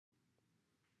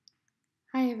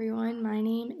Hi everyone, my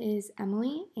name is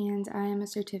Emily and I am a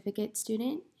certificate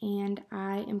student and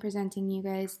I am presenting you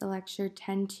guys the lecture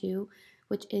 10-2,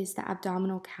 which is the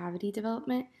abdominal cavity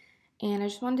development. And I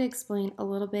just wanted to explain a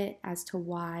little bit as to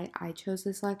why I chose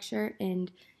this lecture,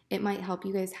 and it might help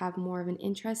you guys have more of an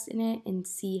interest in it and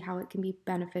see how it can be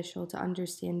beneficial to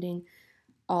understanding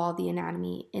all the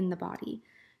anatomy in the body.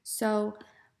 So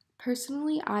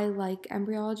personally, I like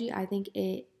embryology. I think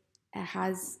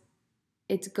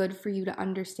it's good for you to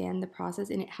understand the process,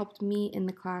 and it helped me in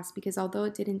the class because although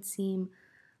it didn't seem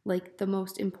like the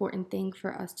most important thing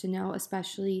for us to know,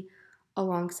 especially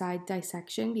alongside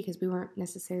dissection, because we weren't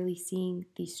necessarily seeing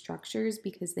these structures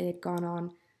because they had gone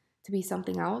on to be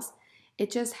something else,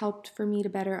 it just helped for me to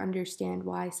better understand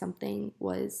why something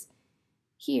was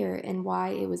here and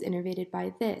why it was innervated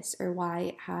by this, or why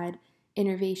it had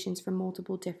innervations from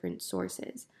multiple different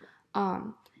sources.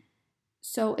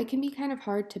 So it can be kind of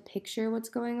hard to picture what's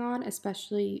going on,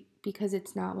 especially because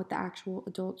it's not what the actual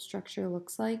adult structure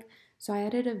looks like. So I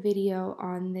added a video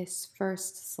on this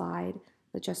first slide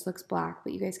that just looks black,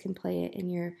 but you guys can play it in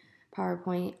your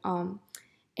PowerPoint.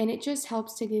 And it just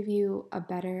helps to give you a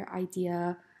better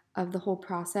idea of the whole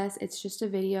process. It's just a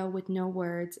video with no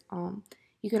words.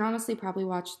 You can honestly probably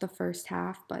watch the first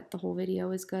half, but the whole video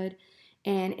is good.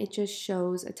 And it just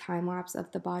shows a time lapse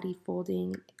of the body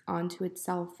folding onto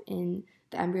itself in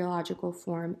the embryological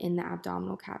form in the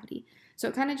abdominal cavity. So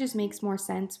it kind of just makes more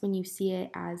sense when you see it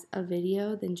as a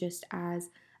video than just as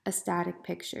a static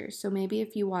picture. So maybe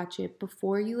if you watch it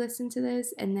before you listen to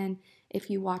this, and then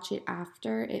if you watch it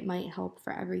after, it might help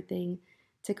for everything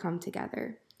to come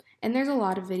together. And there's a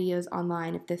lot of videos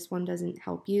online, if this one doesn't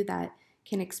help you, that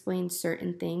can explain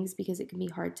certain things because it can be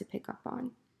hard to pick up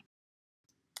on.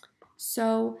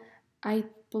 So I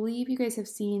believe you guys have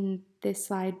seen this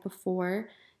slide before,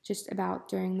 just about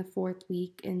during the 4th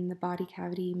week in the body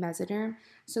cavity mesoderm.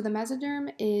 So the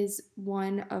mesoderm is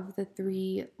one of the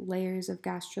 3 layers of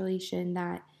gastrulation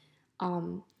that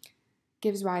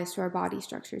gives rise to our body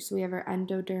structure. So we have our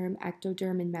endoderm,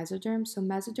 ectoderm, and mesoderm. So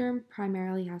mesoderm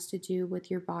primarily has to do with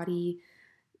your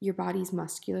body's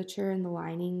musculature and the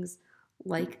linings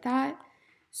like that.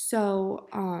 So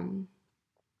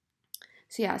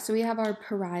we have our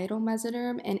parietal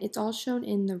mesoderm, and it's all shown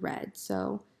in the red,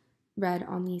 so red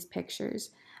on these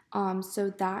pictures.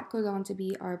 So that goes on to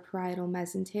be our parietal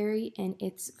mesentery, and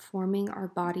it's forming our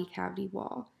body cavity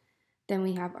wall. Then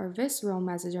we have our visceral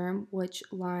mesoderm, which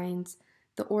lines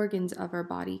the organs of our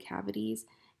body cavities,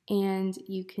 and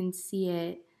you can see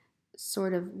it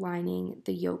sort of lining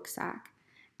the yolk sac.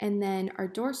 And then our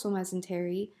dorsal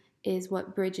mesentery is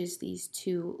what bridges these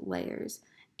 2 layers.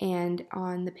 And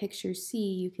on the picture C,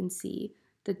 you can see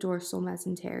the dorsal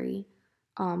mesentery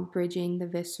bridging the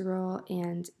visceral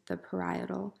and the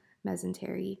parietal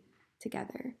mesentery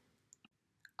together.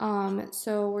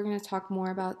 So we're going to talk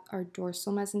more about our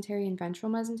dorsal mesentery and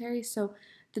ventral mesentery. So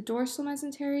the dorsal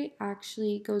mesentery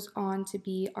actually goes on to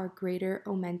be our greater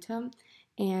omentum,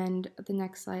 and the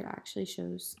next slide actually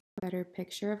shows a better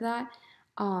picture of that.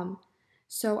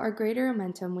 So our greater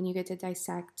omentum, when you get to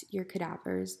dissect your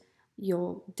cadavers,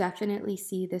 you'll definitely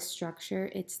see this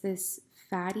structure. It's this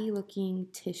fatty looking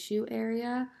tissue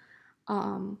area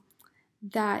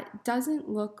that doesn't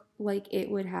look like it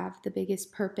would have the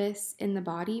biggest purpose in the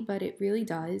body, but it really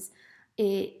does.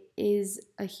 It is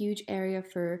a huge area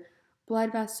for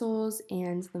blood vessels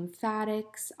and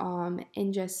lymphatics,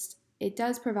 and just it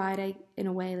does provide in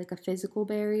a way like a physical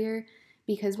barrier,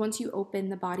 because once you open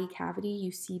the body cavity,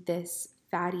 you see this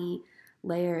fatty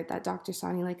layer that Dr.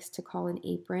 Sani likes to call an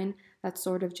apron that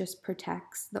sort of just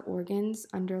protects the organs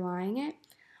underlying it.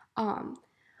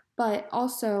 But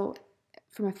also,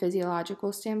 from a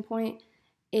physiological standpoint,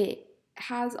 it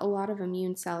has a lot of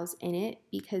immune cells in it,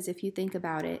 because if you think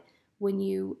about it, when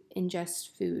you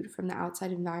ingest food from the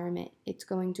outside environment, it's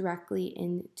going directly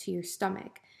into your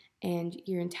stomach and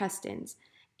your intestines.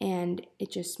 And it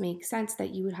just makes sense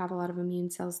that you would have a lot of immune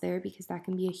cells there, because that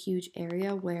can be a huge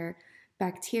area where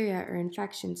bacteria or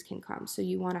infections can come. So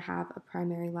you want to have a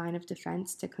primary line of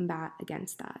defense to combat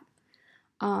against that.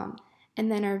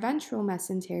 And then our ventral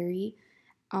mesentery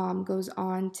goes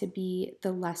on to be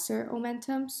the lesser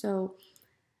omentum. So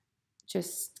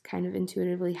just kind of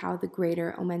intuitively how the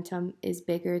greater omentum is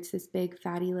bigger, it's this big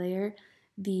fatty layer.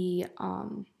 The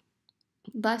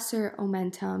lesser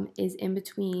omentum is in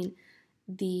between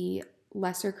the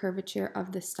lesser curvature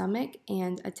of the stomach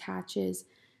and attaches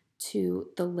to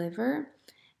the liver,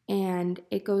 and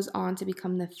it goes on to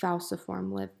become the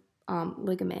falciform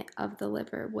ligament of the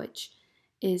liver, which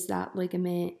is that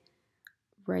ligament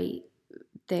right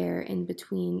there in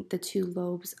between the 2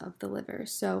 lobes of the liver.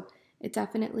 So It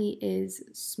definitely is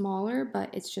smaller, but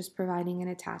it's just providing an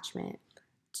attachment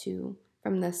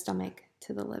from the stomach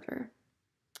to the liver.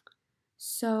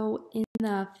 So in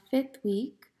the 5th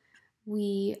week,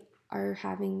 we are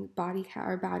having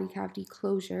our body cavity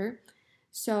closure.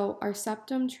 So our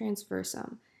septum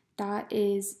transversum, that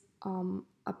is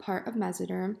a part of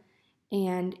mesoderm,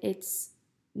 and it's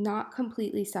not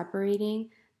completely separating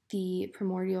the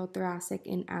primordial thoracic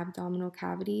and abdominal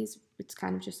cavities. It's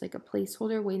kind of just like a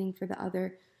placeholder waiting for the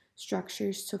other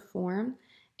structures to form.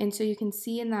 And so you can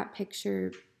see in that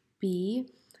picture B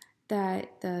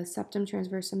that the septum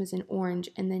transversum is in orange,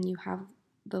 and then you have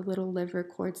the little liver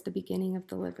cords, the beginning of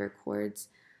the liver cords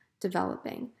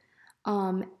developing.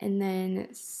 And then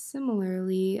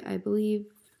similarly, I believe,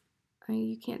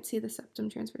 you can't see the septum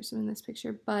transversum in this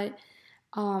picture, but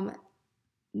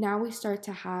now we start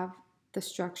to have the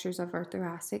structures of our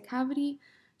thoracic cavity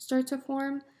start to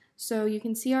form. So you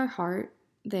can see our heart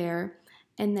there,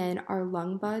 and then our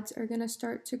lung buds are going to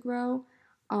start to grow,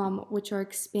 which are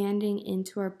expanding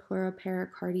into our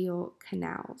pleuropericardial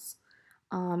canals.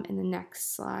 And the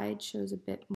next slide shows a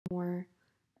bit more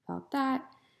about that.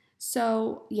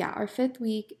 So yeah, our 5th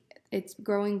week, it's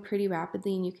growing pretty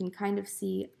rapidly, and you can kind of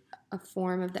see a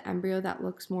form of the embryo that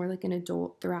looks more like an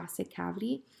adult thoracic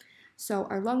cavity. So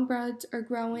our lung buds are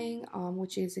growing,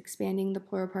 which is expanding the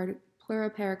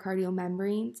pleuropericardial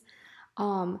membranes.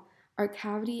 Our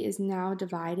cavity is now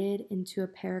divided into a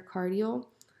pericardial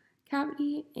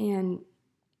cavity and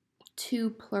 2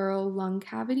 pleural lung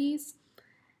cavities.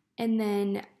 And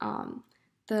then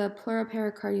the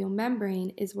pleuropericardial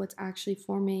membrane is what's actually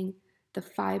forming the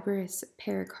fibrous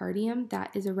pericardium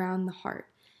that is around the heart.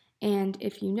 And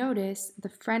if you notice, the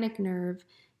phrenic nerve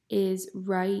is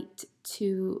right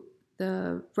to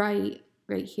the right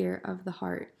here of the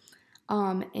heart.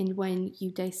 And when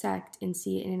you dissect and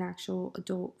see it in an actual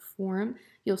adult form,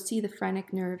 you'll see the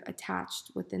phrenic nerve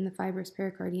attached within the fibrous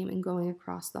pericardium and going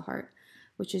across the heart,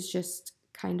 which is just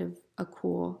kind of a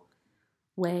cool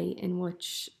way in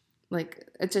which, like,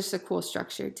 it's just a cool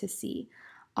structure to see.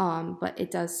 But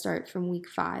it does start from week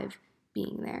 5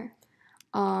 being there.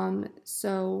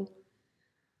 So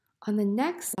on the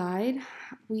next slide,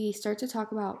 we start to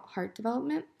talk about heart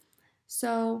development.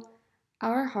 So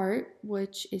our heart,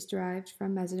 which is derived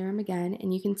from mesoderm again,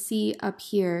 and you can see up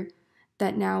here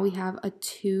that now we have a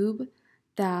tube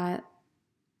that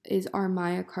is our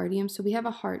myocardium. So we have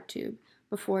a heart tube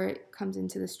before it comes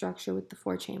into the structure with the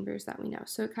 4 chambers that we know.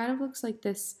 So it kind of looks like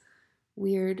this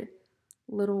weird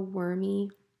little wormy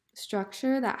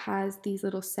structure that has these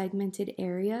little segmented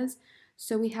areas.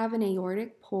 So we have an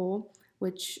aortic pole,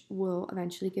 which will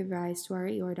eventually give rise to our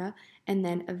aorta, and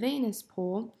then a venous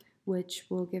pole, which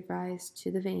will give rise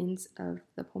to the veins of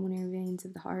the pulmonary veins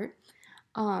of the heart.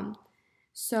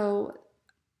 So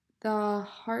the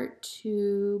heart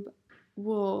tube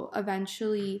will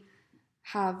eventually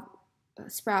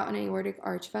sprout an aortic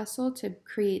arch vessel to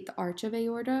create the arch of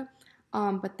aorta,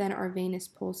 but then our venous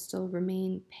poles still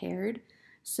remain paired.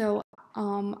 So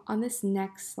on this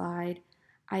next slide,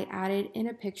 I added in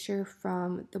a picture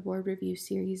from the board review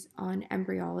series on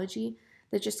embryology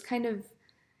that just kind of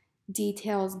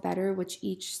details better which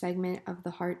each segment of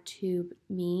the heart tube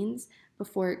means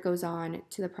before it goes on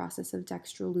to the process of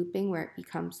dextral looping, where it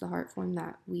becomes the heart form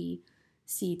that we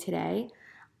see today.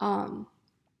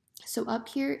 So up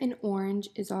here in orange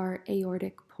is our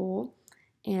aortic pole,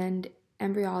 and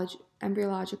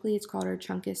embryologically it's called our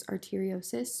truncus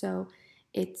arteriosus. So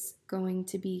it's going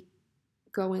to be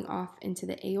going off into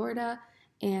the aorta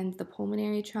and the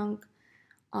pulmonary trunk.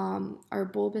 Our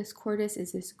bulbous cordus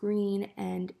is this green,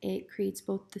 and it creates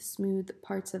both the smooth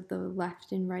parts of the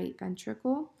left and right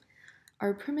ventricle.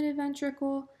 Our primitive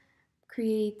ventricle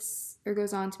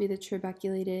goes on to be the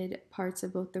trabeculated parts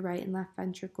of both the right and left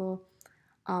ventricle.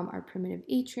 Our primitive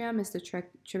atrium is the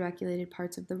trabeculated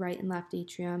parts of the right and left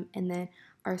atrium, and then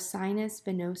our sinus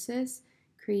venosus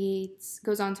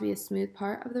goes on to be a smooth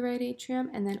part of the right atrium,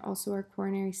 and then also our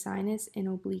coronary sinus and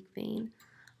oblique vein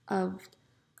of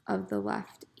the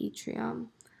left atrium.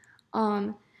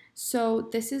 So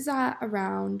this is at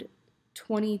around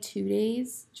 22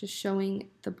 days, just showing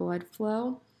the blood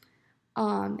flow.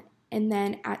 And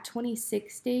then at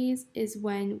 26 days is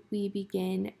when we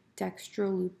begin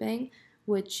dextral looping,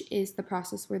 which is the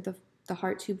process where the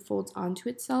heart tube folds onto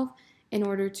itself in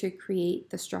order to create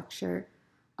the structure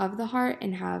of the heart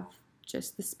and have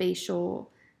just the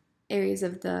spatial areas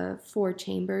of the 4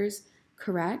 chambers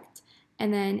correct.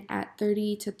 And then at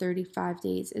 30 to 35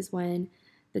 days is when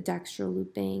the dextral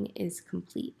looping is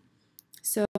complete.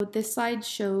 So this slide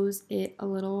shows it a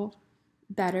little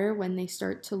better when they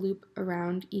start to loop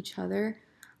around each other.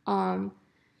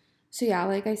 So yeah,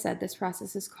 like I said, this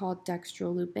process is called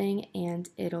dextral looping, and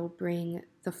it'll bring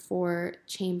the four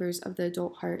chambers of the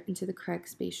adult heart into the correct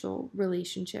spatial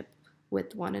relationship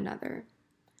with one another.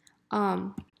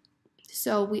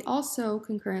 So we also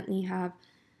concurrently have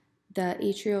the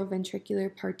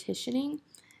atrioventricular partitioning,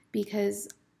 because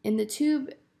in the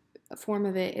tube form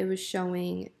of it, it was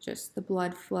showing just the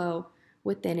blood flow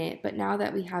within it. But now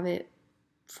that we have it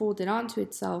folded onto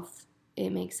itself,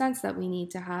 it makes sense that we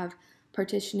need to have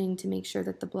partitioning to make sure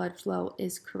that the blood flow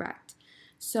is correct.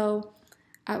 So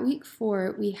at week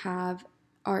 4, we have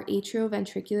our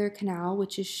atrioventricular canal,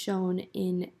 which is shown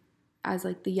in as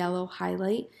like the yellow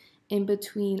highlight in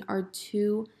between our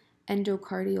two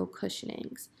endocardial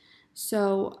cushionings.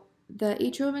 So the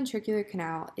atrioventricular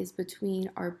canal is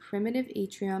between our primitive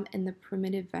atrium and the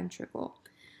primitive ventricle.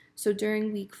 So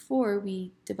during week 4,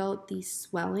 we develop these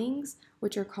swellings,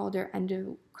 which are called our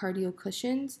endocardial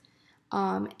cushions,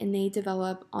 and they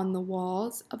develop on the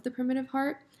walls of the primitive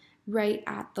heart, right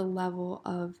at the level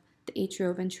of the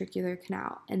atrioventricular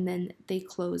canal, and then they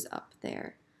close up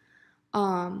there.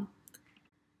 And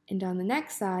on the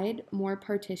next side, more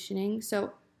partitioning.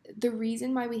 So the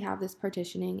reason why we have this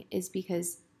partitioning is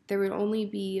because there would only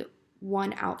be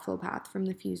one outflow path from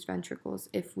the fused ventricles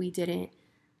if we didn't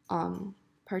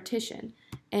partition.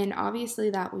 And obviously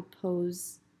that would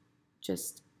pose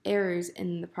just errors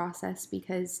in the process,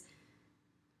 because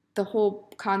the whole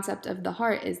concept of the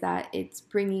heart is that it's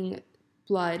bringing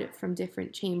blood from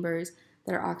different chambers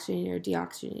that are oxygenated or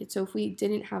deoxygenated. So if we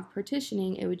didn't have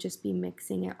partitioning, it would just be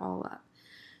mixing it all up.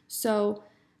 So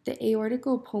the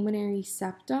aorticopulmonary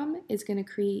septum is going to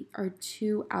create our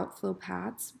two outflow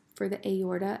paths for the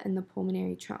aorta and the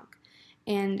pulmonary trunk.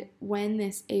 And when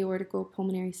this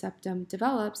aorticopulmonary septum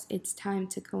develops, it's time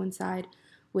to coincide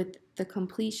with the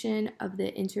completion of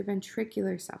the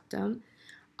interventricular septum,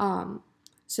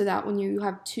 so that when you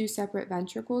have two separate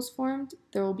ventricles formed,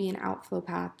 there will be an outflow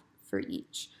path for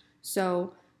each.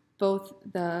 So both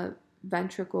the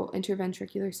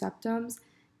interventricular septums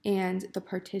and the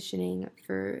partitioning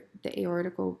for the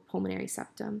aorticopulmonary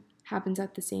septum happens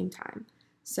at the same time.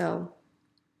 So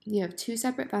you have two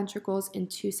separate ventricles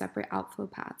and two separate outflow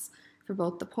paths for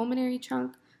both the pulmonary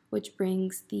trunk, which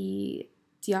brings the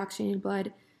deoxygenated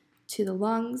blood to the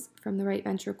lungs from the right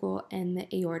ventricle, and the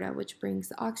aorta, which brings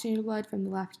the oxygenated blood from the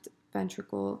left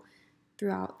ventricle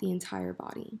throughout the entire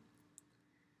body.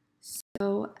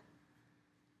 So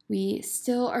we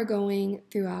still are going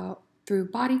through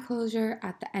body closure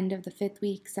at the end of the 5th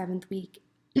week, 7th week,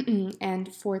 and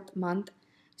 4th month.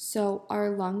 So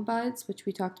our lung buds, which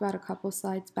we talked about a couple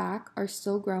slides back, are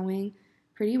still growing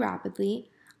pretty rapidly,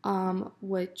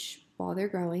 which while they're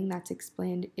growing, that's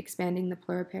expanding the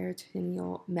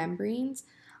pleuriperitoneal membranes.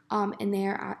 And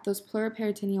those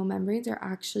pleuriperitoneal membranes are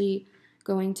actually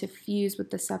going to fuse with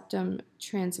the septum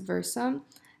transversum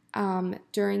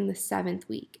during the 7th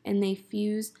week. And they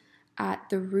fuse at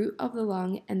the root of the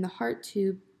lung and the heart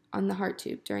tube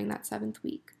during that 7th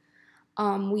week.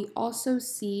 We also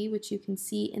see, which you can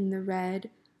see in the red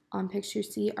on picture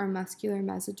C, our muscular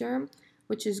mesoderm,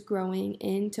 which is growing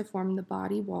in to form the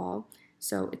body wall.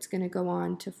 So it's going to go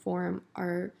on to form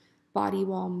our body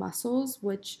wall muscles,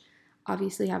 which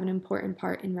obviously have an important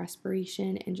part in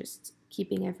respiration and just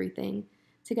keeping everything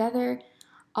together.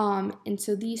 And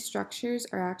so these structures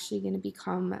are actually going to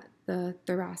become the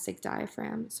thoracic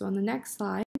diaphragm. So on the next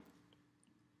slide,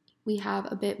 we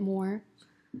have a bit more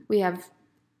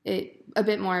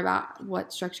about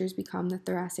what structures become the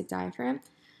thoracic diaphragm.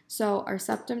 So our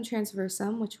septum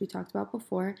transversum, which we talked about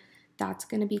before, that's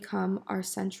going to become our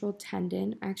central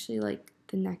tendon. I actually like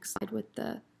the next slide with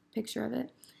the picture of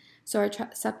it. So our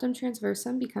septum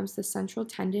transversum becomes the central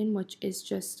tendon, which is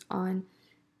just on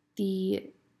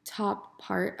the top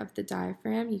part of the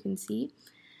diaphragm, you can see.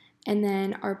 And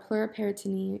then our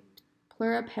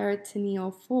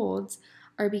pleuriperitoneal folds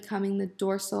are becoming the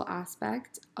dorsal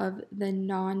aspect of the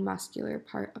non-muscular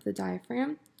part of the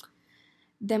diaphragm.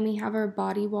 Then we have our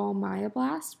body wall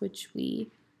myoblasts, which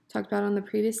we talked about on the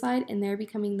previous slide, and they're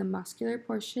becoming the muscular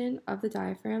portion of the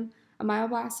diaphragm. A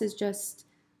myoblast is just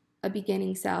a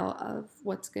beginning cell of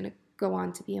what's going to go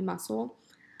on to be a muscle.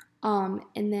 And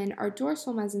then our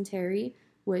dorsal mesentery,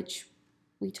 which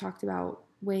we talked about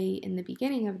way in the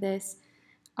beginning of this,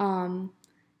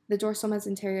 the dorsal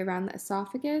mesentery around the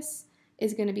esophagus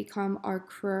is going to become our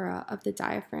crura of the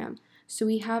diaphragm. So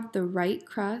we have the right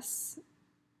crus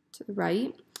to the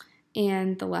right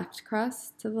and the left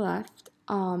crus to the left.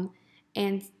 And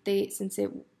since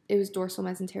it was dorsal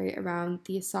mesentery around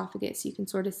the esophagus, you can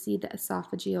sort of see the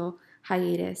esophageal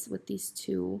hiatus with this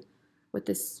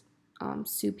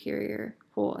superior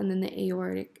hole, and then the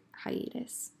aortic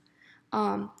hiatus.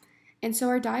 And so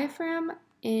our diaphragm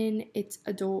in its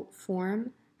adult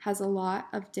form has a lot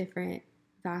of different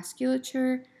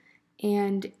vasculature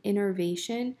and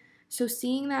innervation. So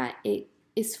seeing that it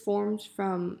is formed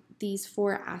from these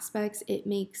four aspects, it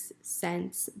makes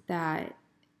sense that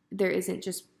there isn't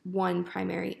just one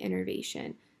primary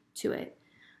innervation to it.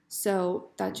 So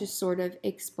that just sort of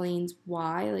explains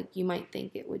why, like you might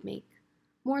think it would make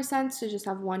more sense to just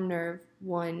have one nerve,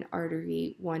 one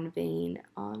artery, one vein,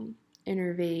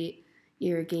 innervate,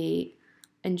 irrigate,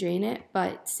 and drain it.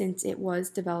 But since it was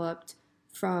developed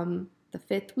from the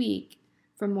 5th week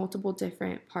from multiple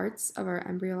different parts of our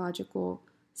embryological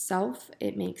self,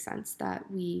 it makes sense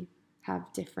that we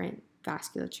have different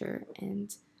vasculature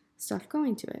and stuff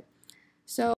going to it.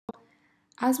 So,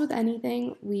 as with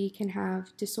anything, we can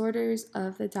have disorders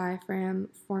of the diaphragm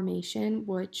formation,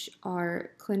 which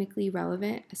are clinically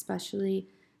relevant, especially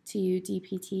to you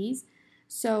DPTs.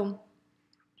 So,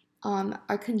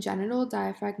 a congenital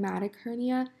diaphragmatic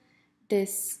hernia,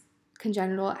 this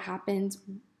congenital happens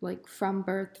like from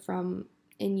birth, from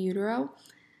in utero.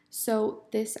 So,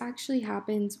 this actually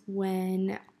happens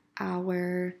when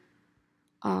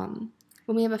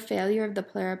when we have a failure of the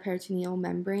pleuroperitoneal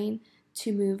membrane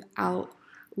to move out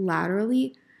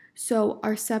laterally. So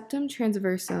our septum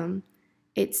transversum,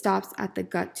 it stops at the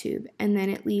gut tube, and then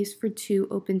it leaves for two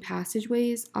open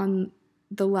passageways on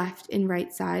the left and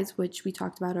right sides, which we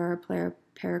talked about are our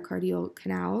pericardial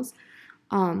canals.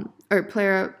 I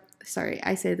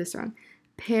say this wrong.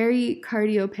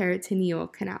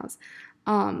 Pericardioperitoneal canals.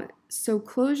 So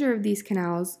closure of these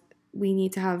canals, we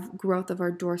need to have growth of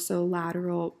our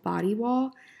dorsolateral body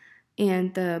wall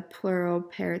and the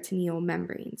pleuroperitoneal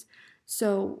membranes.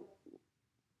 So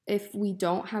if we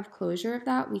don't have closure of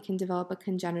that, we can develop a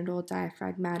congenital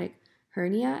diaphragmatic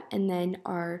hernia, and then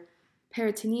our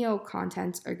peritoneal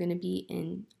contents are going to be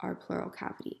in our pleural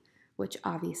cavity, which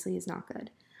obviously is not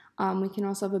good. We can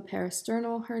also have a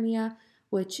peristernal hernia,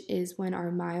 which is when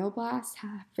our myoblasts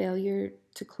have failure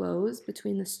to close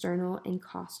between the sternal and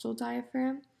costal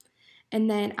diaphragm. And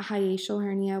then a hiatal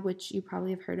hernia, which you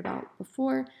probably have heard about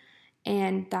before,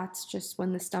 and that's just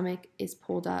when the stomach is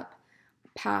pulled up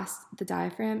past the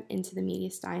diaphragm into the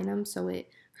mediastinum, so it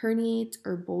herniates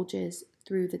or bulges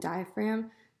through the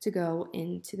diaphragm to go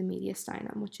into the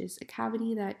mediastinum, which is a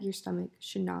cavity that your stomach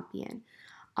should not be in.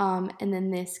 And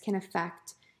then this can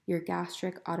affect your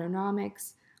gastric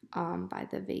autonomics by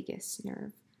the vagus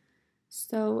nerve.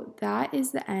 So that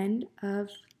is the end of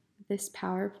this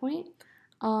PowerPoint.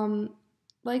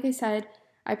 Like I said,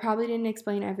 I probably didn't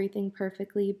explain everything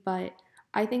perfectly, but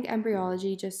I think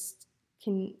embryology just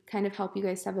can kind of help you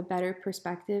guys have a better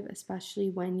perspective, especially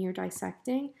when you're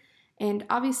dissecting. And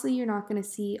obviously, you're not going to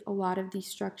see a lot of these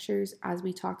structures as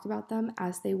we talked about them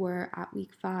as they were at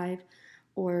week 5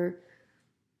 or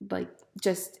like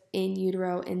just in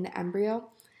utero in the embryo,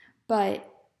 but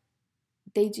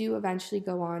they do eventually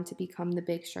go on to become the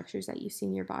big structures that you see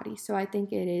in your body. So I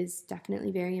think it is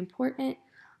definitely very important.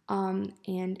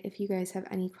 And if you guys have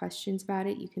any questions about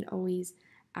it, you can always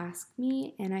ask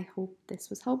me, and I hope this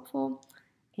was helpful.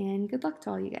 And good luck to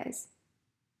all you guys.